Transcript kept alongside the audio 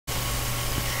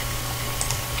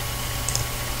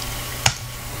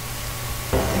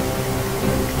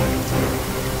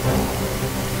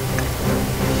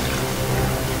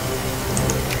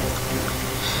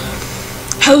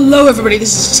Hello everybody,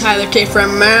 this is Tyler K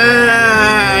from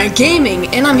Gaming,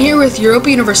 and I'm here with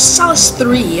Europa Universalis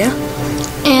 3,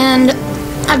 and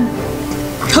I'm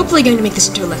hopefully going to make this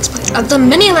into a Let's Play. I've done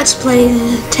many Let's Play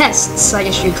tests, I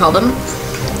guess you'd call them,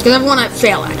 because everyone I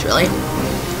fail at, really.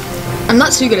 I'm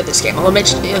not too good at this game, I'll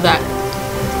admit you that.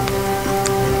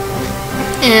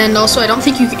 And also, I don't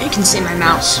think you can see my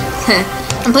mouse.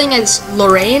 I'm playing as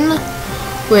Lorraine,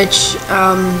 which,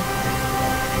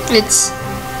 it's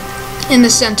in the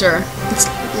center. It's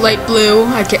light blue.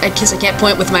 I guess I can't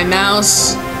point with my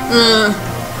mouse.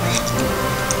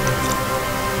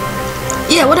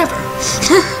 Yeah, whatever.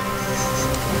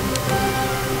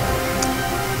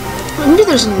 Maybe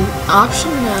there's an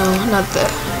option? No, not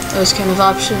those kind of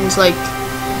options, like...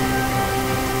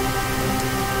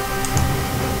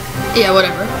 Yeah,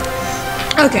 whatever.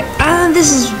 Okay,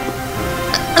 this is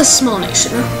a small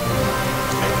nation.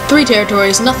 3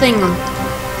 territories, nothing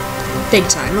big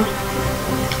time.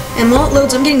 And while it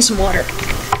loads, I'm getting some water.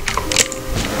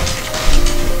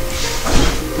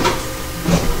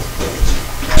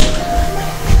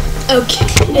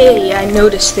 Okay, I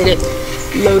noticed that it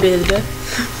loaded.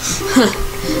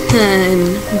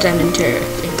 And Diamond Terra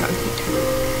Incognito.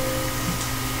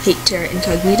 Hate Terra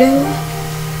Incognito.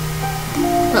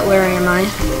 But where am I?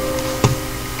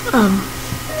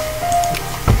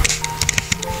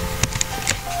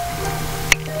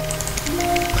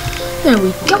 There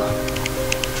we go.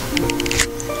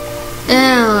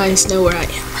 Now I know where I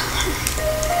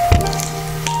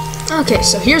am. Okay,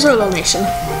 so here's our little nation.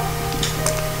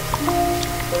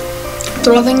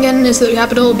 Trollingen is the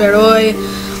capital, Beroy,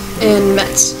 and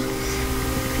Metz.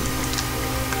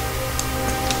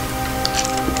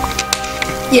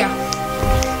 Yeah.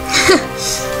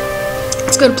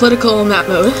 Let's go to political map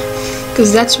mode,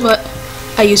 because that's what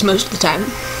I use most of the time.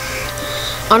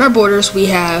 On our borders we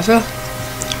have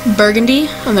Burgundy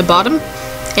on the bottom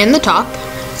and the top.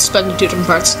 Split into 2 different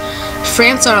parts.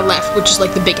 France on our left, which is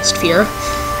like the biggest fear.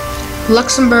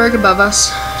 Luxembourg above us.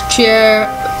 Trier,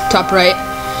 top right.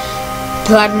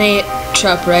 Palatinate,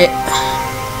 top right.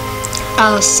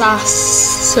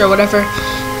 Alsace, or whatever,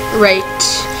 right.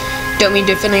 Don't mean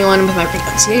to offend anyone with my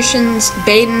pronunciations.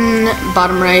 Baden,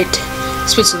 bottom right.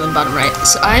 Switzerland, bottom right.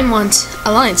 So I want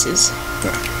alliances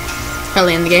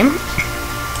early in the game.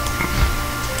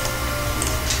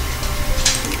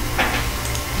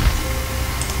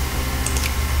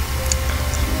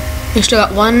 We still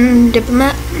got 1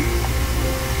 diplomat.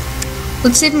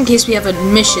 Let's save in case we have a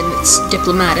mission that's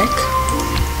diplomatic.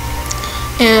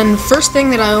 And first thing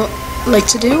that I like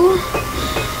to do,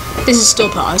 this is still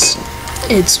pause.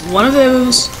 It's one of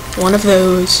those, one of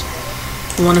those,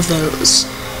 one of those.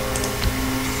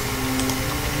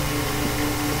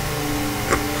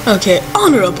 Okay,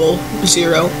 honorable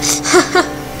 0.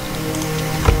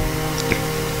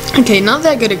 Okay, not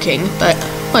that good a king, but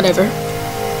whatever.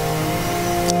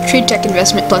 Trade tech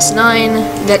investment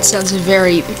 +9. That sounds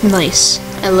very nice.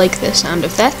 I like the sound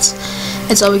of that.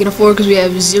 That's all we can afford because we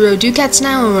have 0 ducats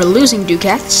now and we're losing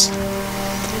ducats.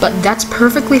 But that's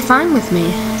perfectly fine with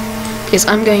me. Because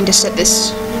I'm going to set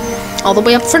this all the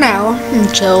way up for now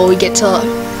until we get to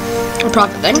a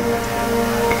profit thing.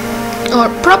 Or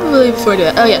probably before we do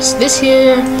that. Oh yes, this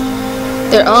here,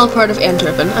 they're all part of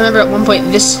Antwerpen. I remember at one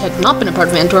point this had not been a part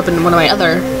of Antwerpen in one of my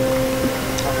other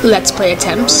Let's Play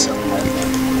attempts.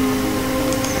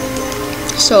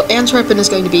 So Antwerpen is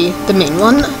going to be the main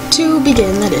one to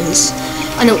begin, that is.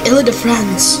 I know,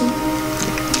 Ile-de-France.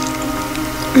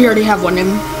 We already have one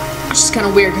in, which is kind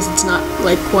of weird because it's not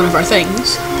like one of our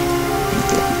things.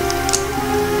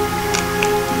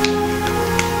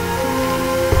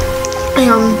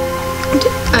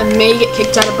 I may get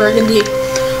kicked out of Burgundy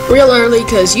real early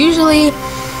because usually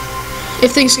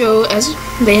if things go as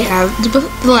they have the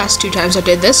last 2 times I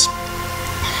did this,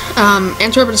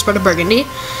 Antwerpen is part of Burgundy.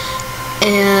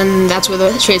 And that's where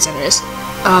the trade center is.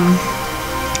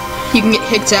 You can get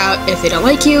kicked out if they don't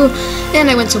like you, and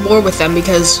I went to war with them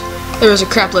because there was a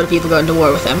crap load of people going to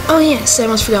war with them. Oh yes, I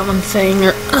almost forgot one thing,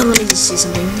 or let me just see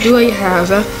something. Do I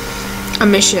have a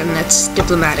mission that's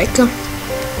diplomatic?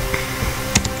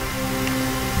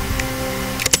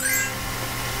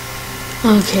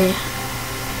 Okay.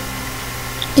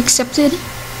 Accepted,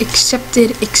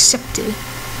 accepted, accepted.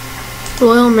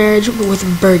 Royal marriage with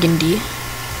Burgundy.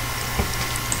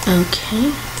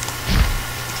 Okay.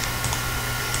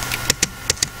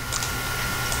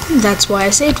 That's why I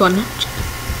saved one.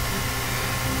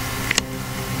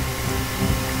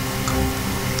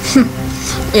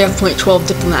 We have 0.12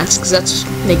 diplomats, because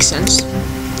that makes sense.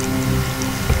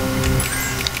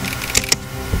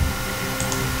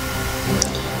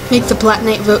 Make the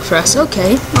Palatinate vote for us.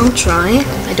 Okay, I'll try.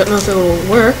 I don't know if it will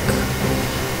work.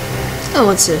 Oh,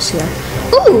 what's this here?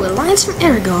 Ooh, alliance from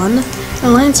Aragon.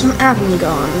 Alliance from Avignon.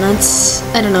 That's...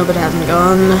 I don't know about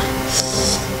Avignon.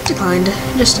 Declined.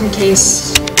 Just in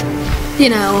case, you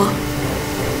know.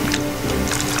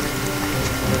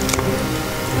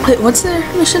 Wait, what's their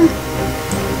mission?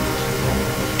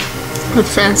 With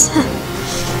France.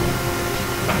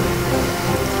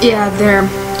 Yeah, they're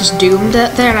just doomed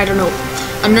there, and I don't know.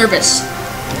 I'm nervous.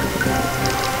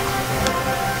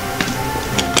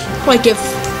 Like, if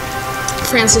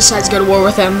France decides to go to war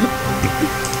with them,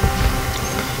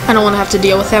 I don't want to have to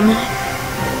deal with them.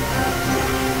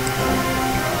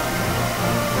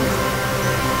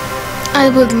 I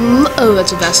would oh,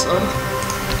 that's a vessel.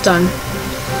 Done.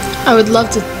 I would love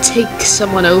to take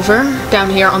someone over down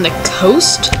here on the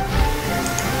coast.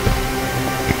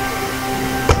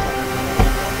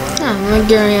 Oh,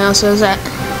 Liguriano says that.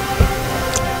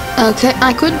 Okay,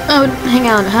 I would hang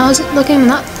out. How is it looking?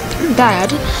 Not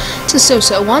bad. It's a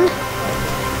so-so one.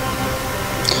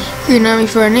 Green Army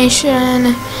for a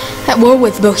Nation. At war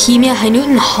with Bohemia, Hainaut,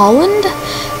 and Holland.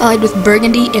 Allied with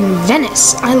Burgundy and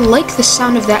Venice. I like the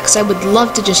sound of that because I would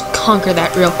love to just conquer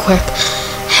that real quick.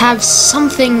 Have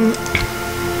something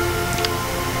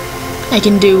I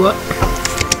can do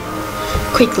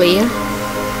quickly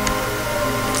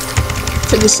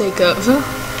for the sake of,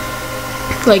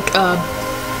 like,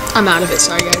 I'm out of it,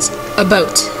 sorry guys. A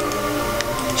boat.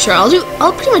 Sure,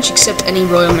 I'll pretty much accept any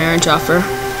royal marriage offer.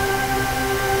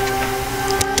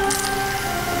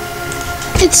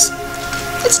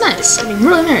 It's nice. I mean,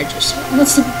 royal marriages.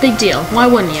 What's the big deal? Why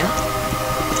wouldn't you?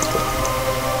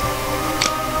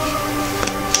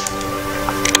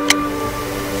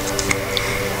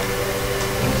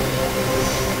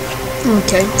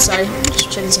 Okay, sorry, just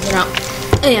checking something out.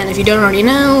 And if you don't already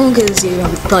know, because you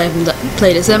probably haven't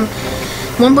played as them,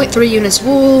 1.3 units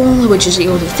wool, which is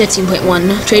equal to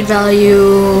 15.1 trade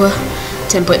value,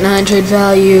 10.9 trade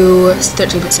value,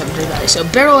 13.7 trade value. So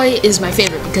Barroy is my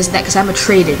favorite because of that, because I'm a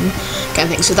trading kind of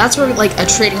thing. So that's where, like, a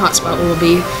trading hotspot will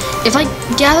be. If I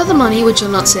gather the money, which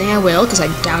I'm not saying I will, because I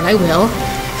doubt I will.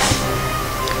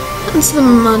 That's the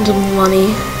amount of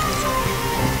money.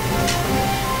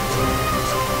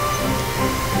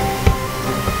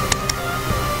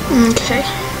 Okay.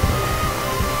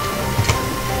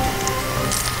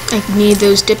 I need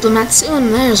those diplomats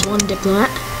soon. There's one diplomat.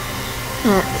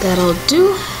 That'll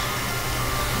do.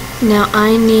 Now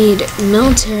I need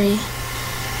military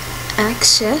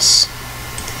access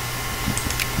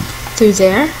through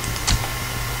there.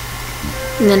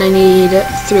 And then I need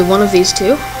through one of these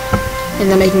two. And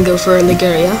then I can go for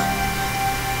Liguria,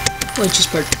 which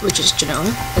is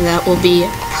Genoa. And that will be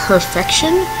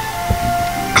perfection.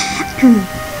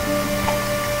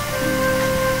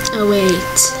 Oh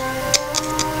wait.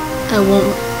 I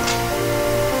won't.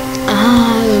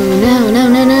 Oh,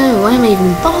 no. Why am I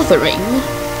even bothering?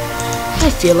 I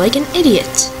feel like an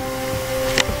idiot.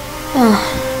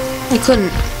 I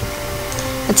couldn't.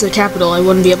 That's the capital. I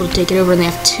wouldn't be able to take it over, and they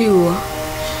have two.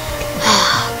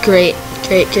 Great.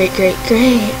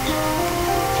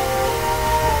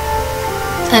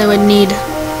 I would need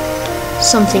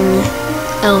something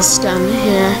else down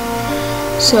here.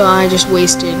 So I just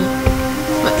wasted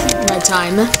my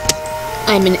time.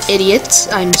 I'm an idiot.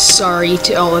 I'm sorry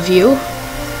to all of you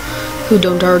who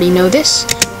don't already know this,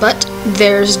 but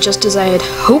there's, just as I had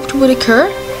hoped would occur,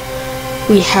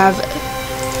 we have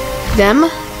them.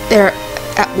 They're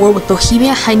at war with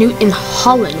Bohemia, Hainaut, and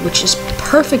Holland, which is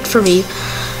perfect for me.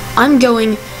 I'm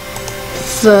going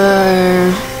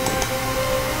for...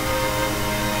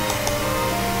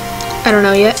 I don't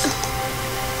know yet.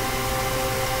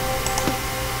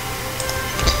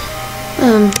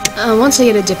 Once I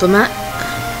get a diplomat,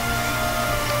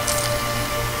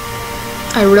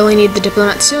 I really need the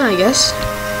diplomat soon, I guess.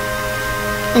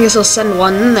 I guess I'll send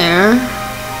one there.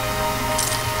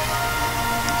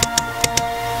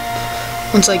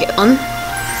 Once I get one.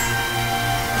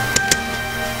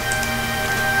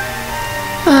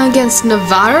 Against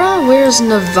Navarra? Where's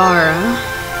Navarra?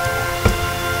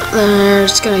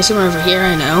 There's gonna be somewhere over here,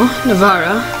 I know.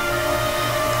 Navarra.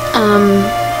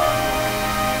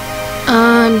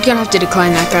 I'm gonna have to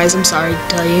decline that, guys. I'm sorry to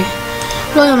tell you.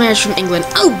 Royal marriage from England.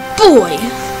 Oh boy!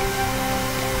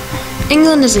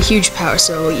 England is a huge power,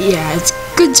 so yeah, it's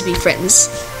good to be friends.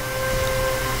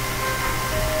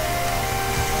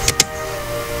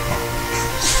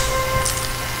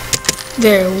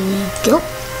 There we go.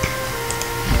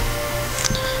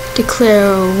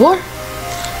 Declare war.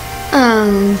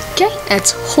 Okay,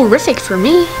 that's horrific for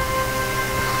me.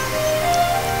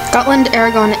 Scotland,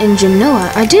 Aragon, and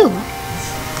Genoa. I do.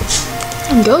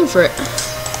 I'm going for it.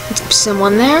 Let's send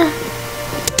one there.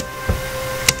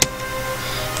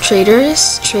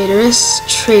 Traitorous, traitorous,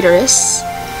 traitorous.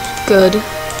 Good,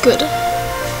 good.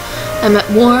 I'm at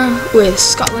war with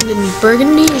Scotland and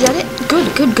Burgundy, is that it?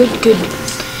 Good, good, good, good.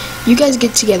 You guys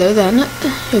get together then,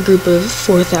 a group of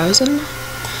 4,000,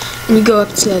 and you go up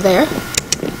to there.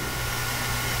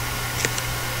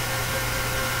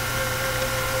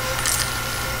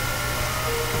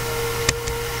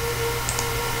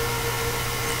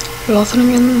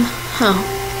 Lotharingen,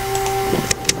 oh.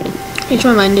 Change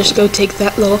my mind, just go take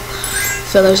that little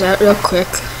fellas out real quick.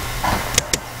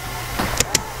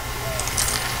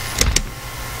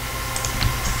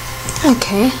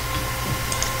 Okay.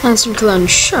 Answer Cologne,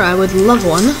 sure, I would love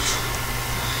one.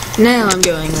 Now I'm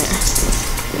going there.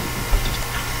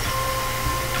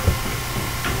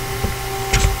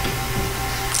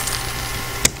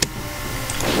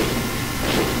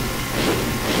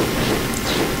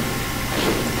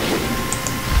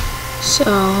 So,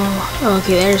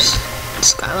 okay, there's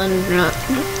Scotland.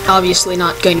 Obviously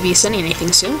not going to be sending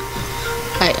anything soon.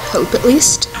 I hope, at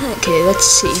least. Okay, let's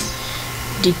see.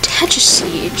 Detach a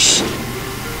siege.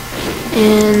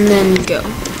 And then go.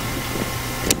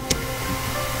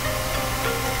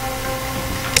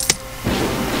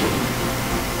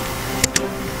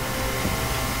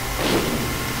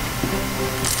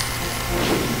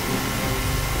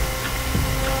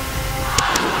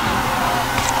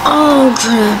 Oh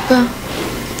crap.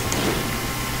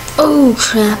 Oh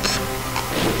crap.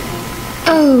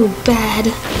 Oh bad.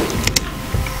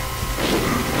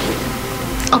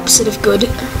 Opposite of good.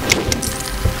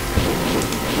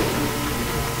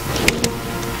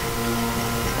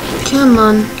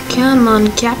 Come on,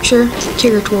 capture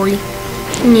territory.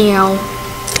 Meow.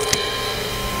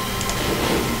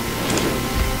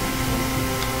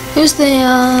 Here's the,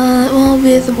 well,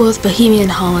 with both Bohemia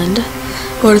and Holland,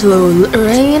 or with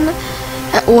Lorraine,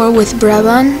 at war with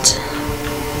Brabant.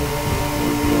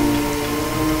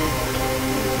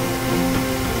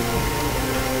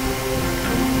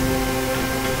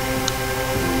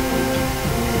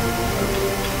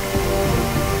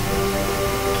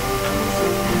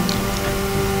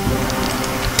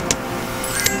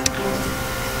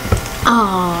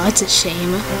 Oh, that's a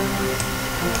shame.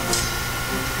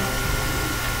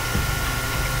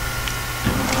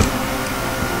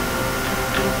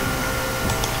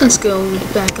 Let's go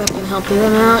back up and help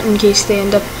them out in case they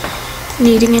end up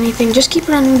needing anything. Just keep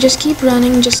running, just keep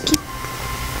running, just keep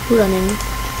running.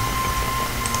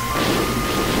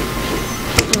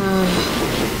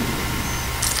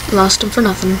 Lost him for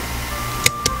nothing.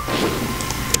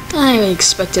 I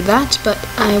expected that, but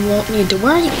I won't need to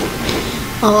worry.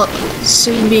 I'll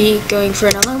soon be going for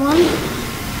another one.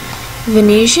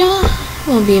 Venetia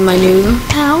will be my new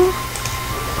pal.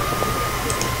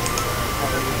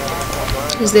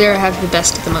 Because they have the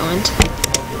best at the moment.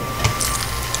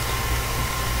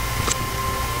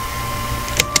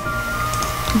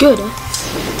 Good.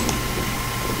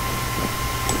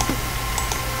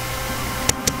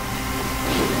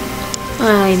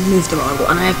 I moved the wrong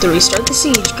one. I have to restart the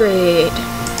siege. Great.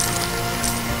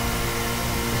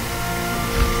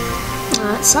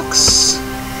 That sucks.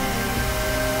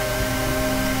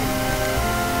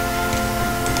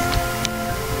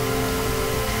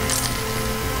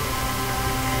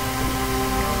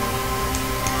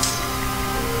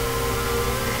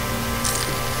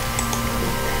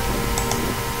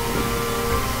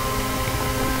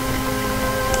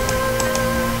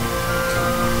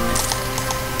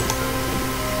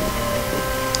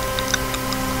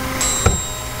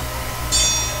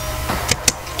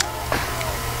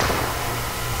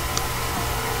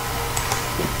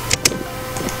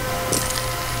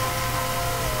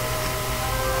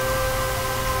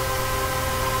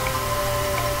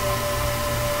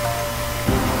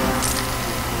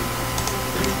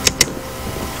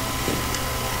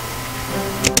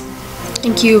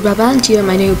 Thank you, Brabant. You're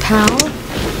my new pal.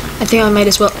 I think I might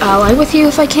as well ally with you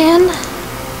if I can.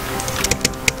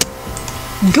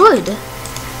 Good.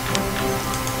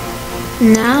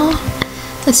 Now,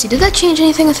 let's see, did that change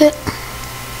anything with it?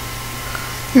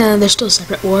 No, they're still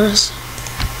separate wars.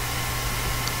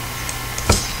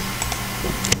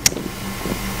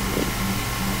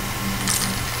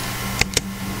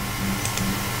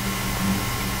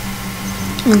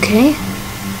 Okay.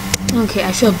 Okay,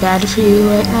 I feel bad for you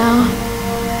right now.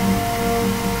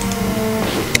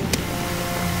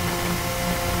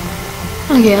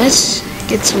 Okay, let's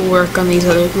get to work on these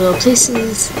other little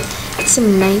places.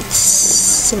 Some knights,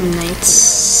 some knights,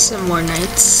 some more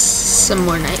knights, some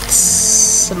more knights,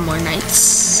 some more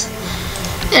knights.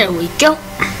 There we go.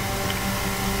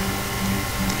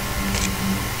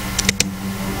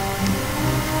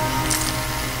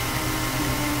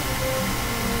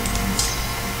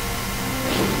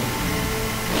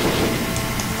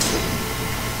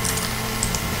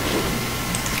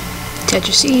 Catch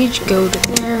a siege, go to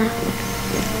there.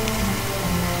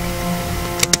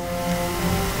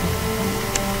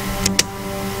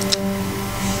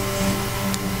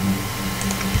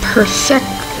 Perfect.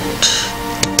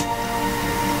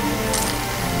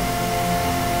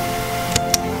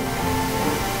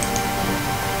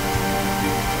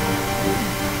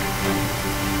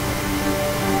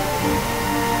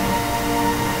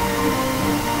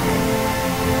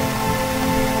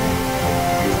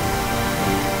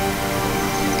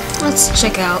 Let's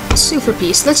check out Super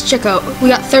Peace. Let's check out. We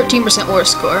got 13% war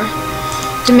score.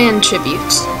 Demand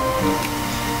tributes.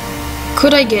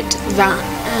 Could I get that?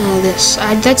 This.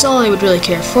 That's all I would really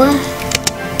care for.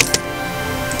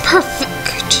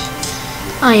 Perfect.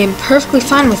 I am perfectly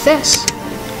fine with this.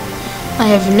 I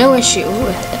have no issue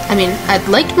with it. I mean, I'd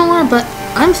like more, but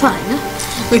I'm fine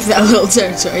with that little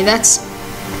territory. That's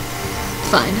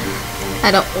fine.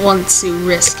 I don't want to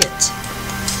risk it.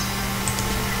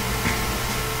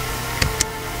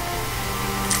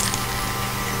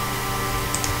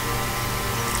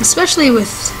 Especially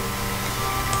with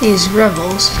these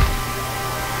rebels.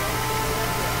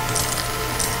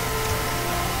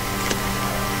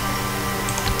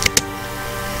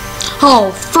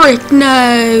 Oh, frick,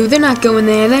 no! They're not going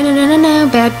there. No,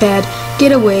 bad.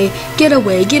 Get away. No, get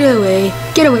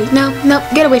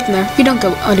away from there. You don't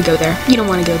want to go there. You don't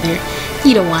want to go there.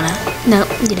 You don't want to. No,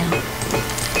 you don't.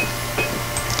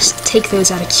 Just take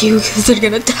those out of queue, because they're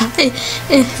gonna die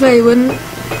if I wouldn't.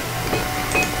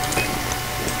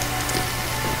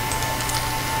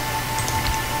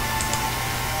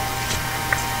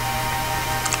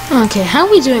 Okay, how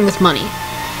are we doing with money?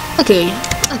 Okay,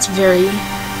 that's very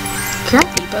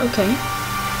crappy, but okay.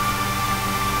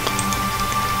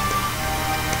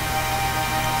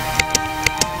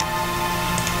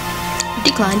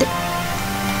 Declined it.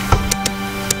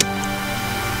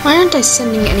 Why aren't I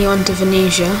sending anyone to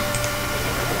Venetia?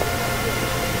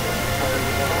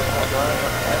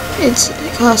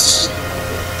 It costs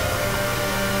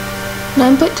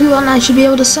 9.21. I should be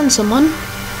able to send someone.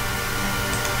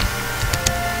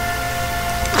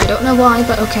 I don't know why,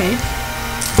 but okay.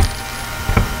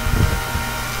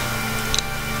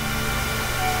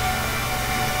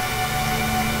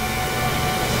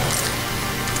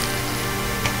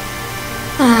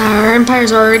 Our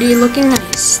empire's already looking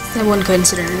nice. I wouldn't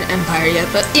consider it an empire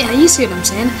yet, but yeah, you see what I'm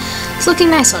saying. It's looking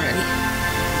nice already.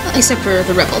 Except for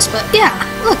the rebels, but yeah,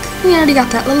 look, we already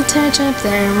got that little territory up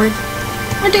there, and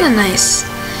we're doing nice.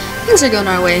 Things are going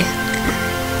our way.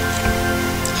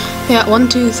 Yeah, 1,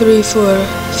 2, 3, 4,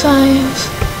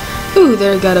 5. Ooh,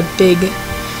 there got a big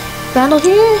battle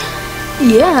here.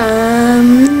 Yeah,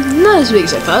 not as big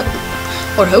as I thought.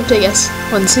 Or hoped, I guess.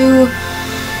 1, 2,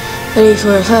 3,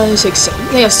 4, 5, 6,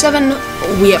 7. They have 7,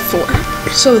 we have 4.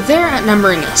 So they're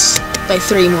outnumbering us by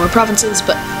 3 more provinces,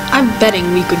 but I'm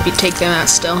betting we could take them out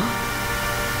still.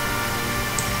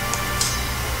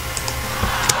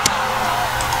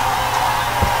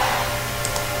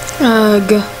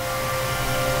 Ugh.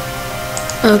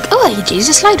 Oh, hey,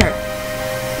 Jesus Lighter.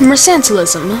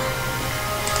 Mercantilism.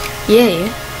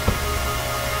 Yay.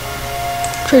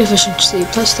 Trade efficiency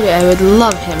 +3. I would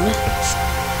love him.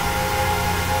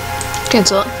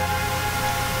 Cancel it.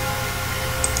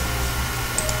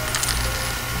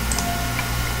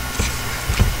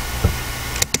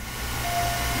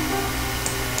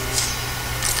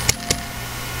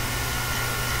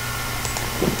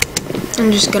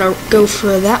 I'm just gonna go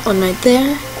for that one right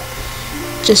there.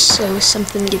 Just so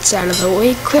something gets out of the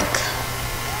way quick.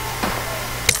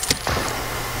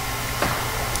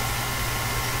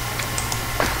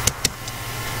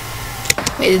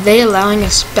 Wait, are they allowing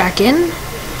us back in?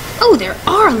 Oh, they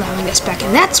are allowing us back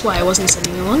in. That's why I wasn't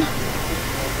sending anyone.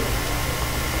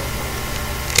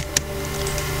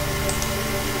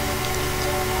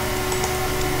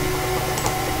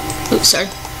 Oops, sorry.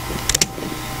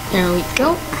 There we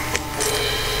go.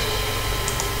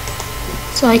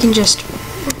 So I can just,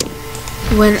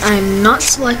 when I'm not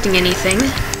selecting anything,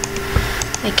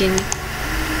 I can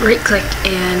right-click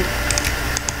and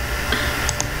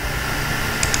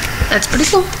that's pretty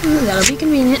cool. That'll be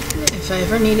convenient if I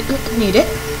ever need it.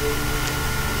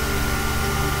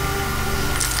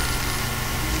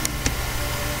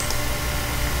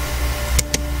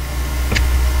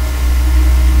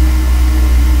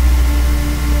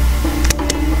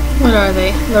 What are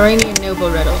they? Lorraine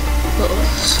Noble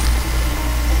Rebels.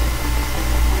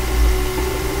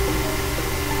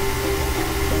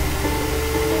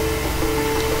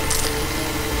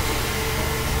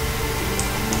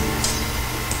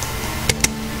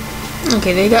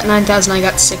 Okay, they got 9,000, I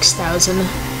got 6,000.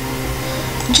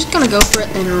 I'm just gonna go for it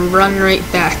and run right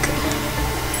back.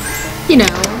 You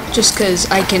know, just because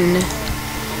I can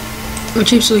My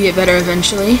troops will get better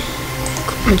eventually,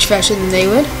 much faster than they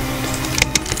would.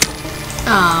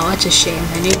 Oh, that's a shame,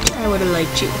 honey. I would have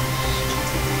liked you.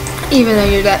 Even though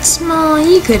you're that small,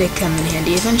 you could have come in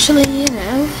handy eventually, you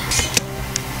know.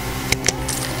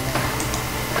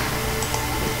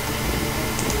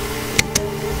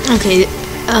 Okay,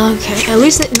 at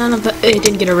least none of it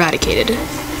didn't get eradicated.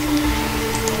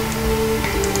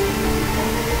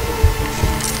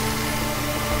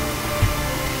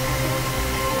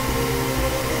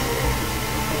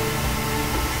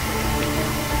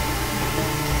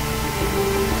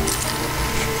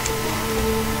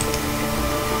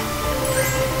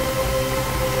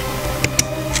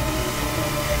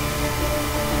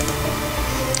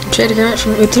 Trade agreement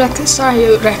from Utrecht. Sorry,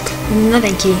 Utrecht. No,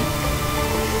 thank you.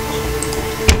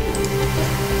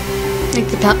 Make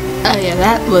the oh yeah,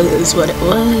 that was what it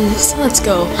was. Let's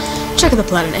go. Check the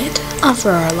planet. Offer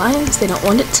our alliance. They don't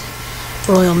want it.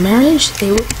 Royal marriage.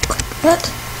 They will click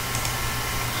that.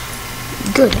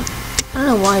 Good. I don't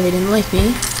know why they didn't like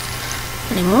me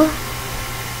anymore.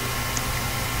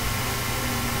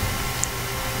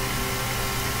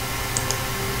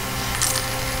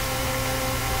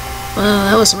 Well,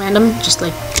 that was random. Just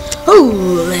like,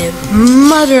 holy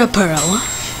mother of pearl.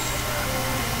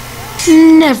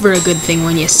 Never a good thing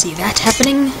when you see that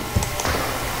happening.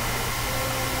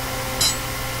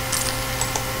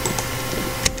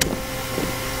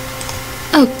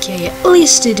 Okay, at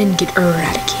least it didn't get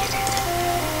eradicated.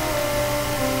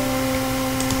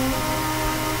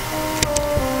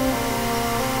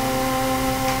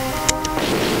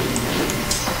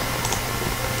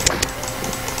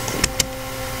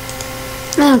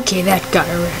 Okay, that got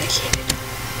eradicated.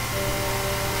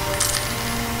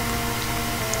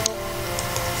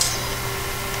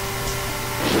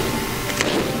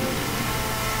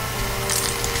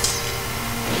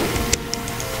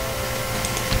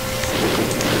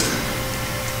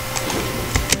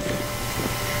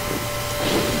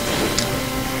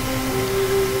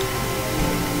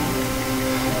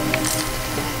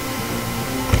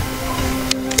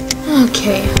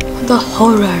 Okay, the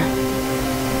horror.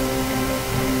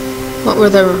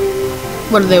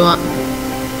 What do they want?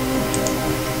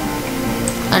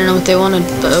 I don't know what they wanted,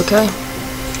 but okay.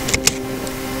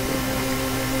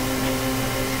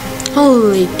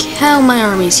 Holy cow, my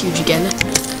army's huge again.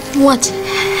 What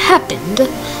happened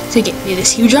to get me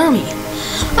this huge army?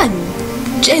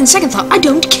 In second thought, I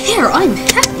don't care, I'm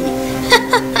happy.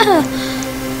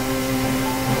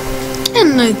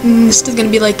 And this is gonna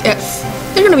be like,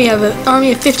 they're gonna have an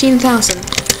army of 15,000.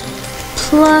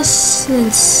 Plus,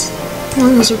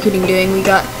 what was recruiting doing? We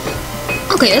got,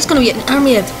 okay, that's going to be an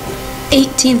army of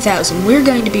 18,000. We're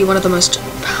going to be one of the most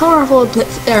powerful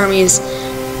armies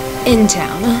in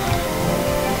town.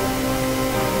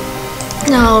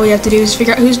 Now all we have to do is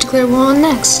figure out who's declared war on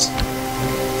next.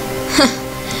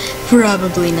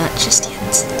 Probably not just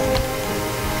yet.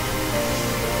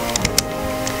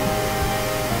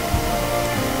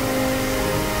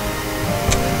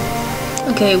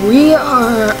 Okay, we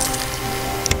are...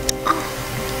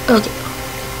 Okay.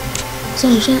 So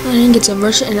I didn't get some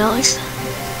merchant and Alex.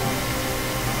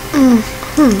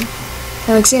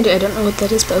 Alexander, I don't know what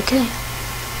that is, but okay.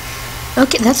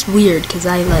 Okay, that's weird, because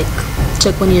I, like,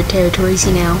 took one of your territories,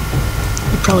 you know.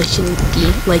 You probably shouldn't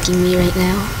be liking me right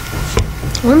now.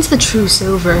 When's the truce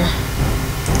over?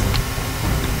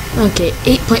 Okay,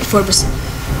 8.4%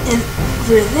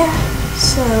 over there.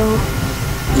 So,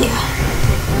 yeah.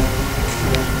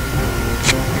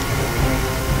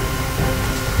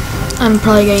 I'm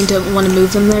probably going to want to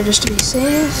move them there just to be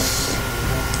safe.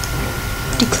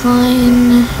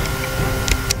 Decline.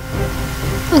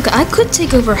 Okay, I could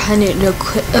take over Honey. No,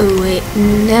 oh wait,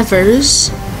 Nevers.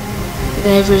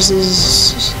 Nevers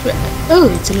is...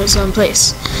 Oh, it's in its own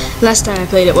place. Last time I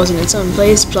played it wasn't its own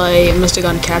place, probably it must have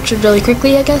gotten captured really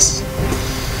quickly, I guess.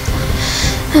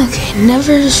 Okay,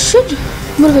 Nevers should...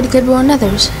 What if I declared war on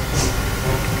Nevers?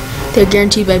 They're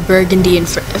guaranteed by Burgundy and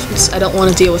France. I don't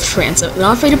want to deal with France. I'm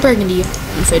not afraid of Burgundy.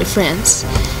 I'm afraid of France.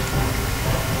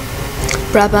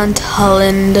 Brabant,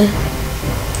 Holland.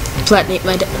 Palatinate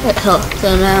might help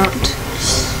them out.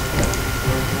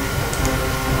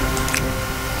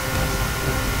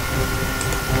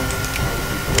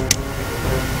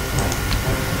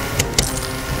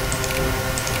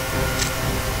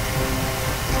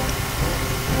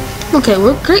 Okay,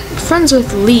 we're great friends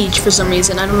with Liege for some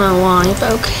reason. I don't know why,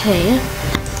 but okay.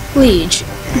 Liege.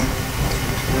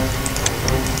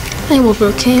 I will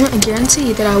proclaim a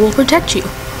guarantee that I will protect you.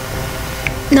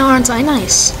 Now aren't I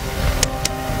nice?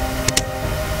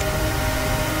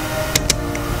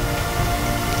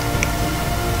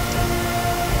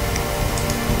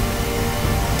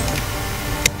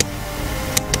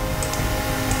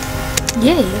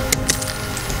 Yay.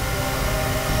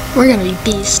 We're gonna be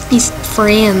beast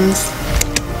friends.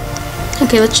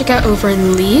 Okay, let's check out over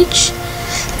in Liege.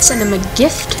 Let's send him a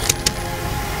gift.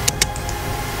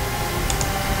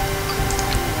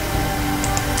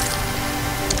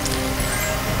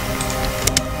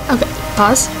 Okay,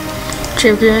 pause.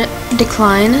 Trade agreement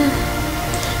decline.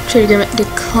 Trade agreement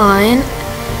decline.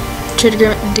 Trade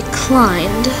agreement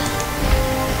declined.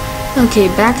 Okay,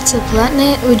 back to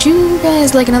Platinate. Would you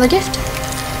guys like another gift?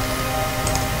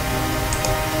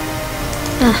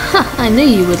 Aha, I knew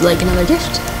you would like another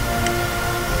gift.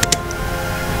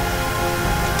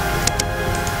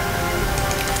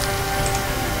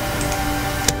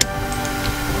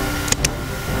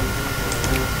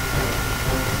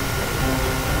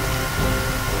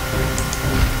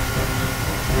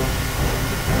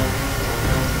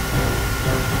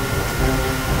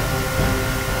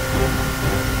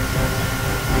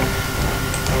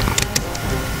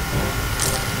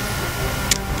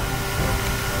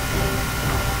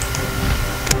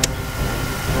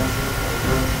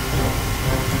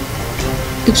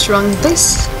 Oops, wrong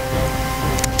place.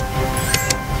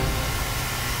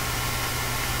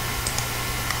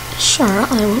 Sure,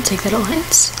 I will take that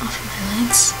alliance. Offer my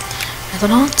alliance. Rather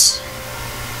not.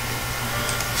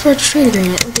 For a trade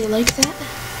agreement, would they like that?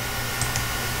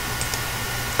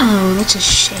 Oh, that's a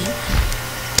shame.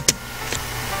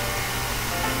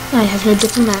 I have no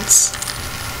diplomats.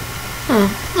 Oh,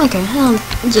 okay, I'll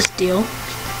just deal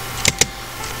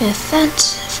with that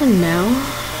for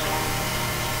now.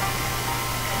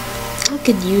 I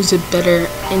could use a better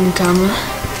income.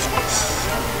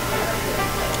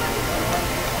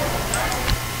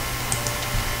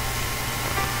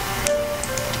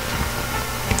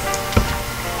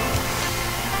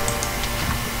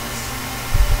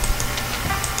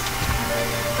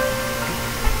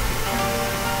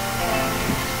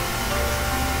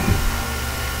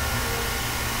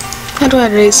 How do I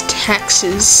raise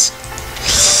taxes?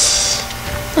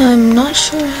 I'm not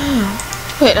sure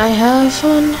how. Wait, I have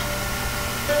one?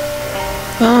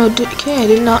 Oh, okay, I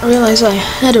did not realize I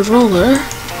had a roller.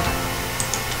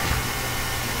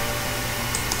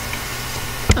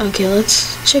 Okay,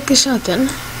 let's check this out then.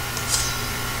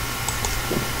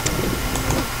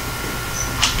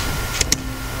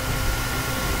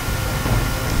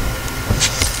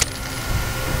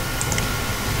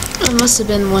 It must have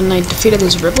been when I defeated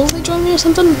those rebels they joined me or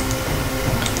something.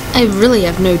 I really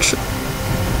have no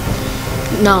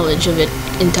knowledge of it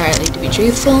entirely, to be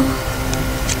truthful.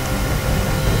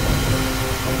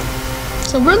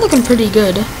 So we're looking pretty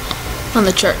good on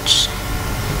the church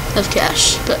of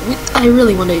cash, but I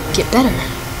really want to get better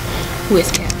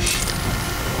with cash.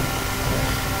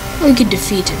 We could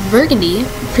defeat Burgundy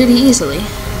pretty easily,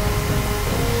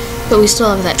 but we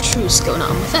still have that truce going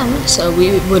on with them, so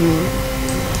we wouldn't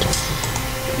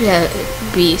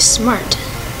be smart.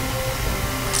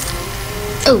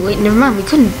 Oh wait, never mind, we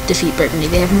couldn't defeat Burgundy.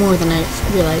 They have more than I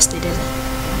realized they did.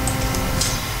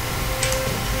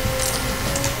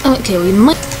 Okay, we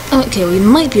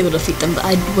might be able to defeat them, but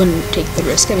I wouldn't take the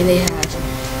risk. I mean, they have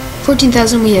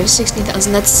 14,000, we have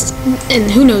 16,000. That's,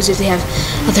 and who knows if they have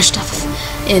other stuff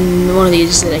in one of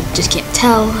these that I just can't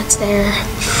tell. It's there.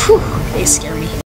 Whew, they scare me.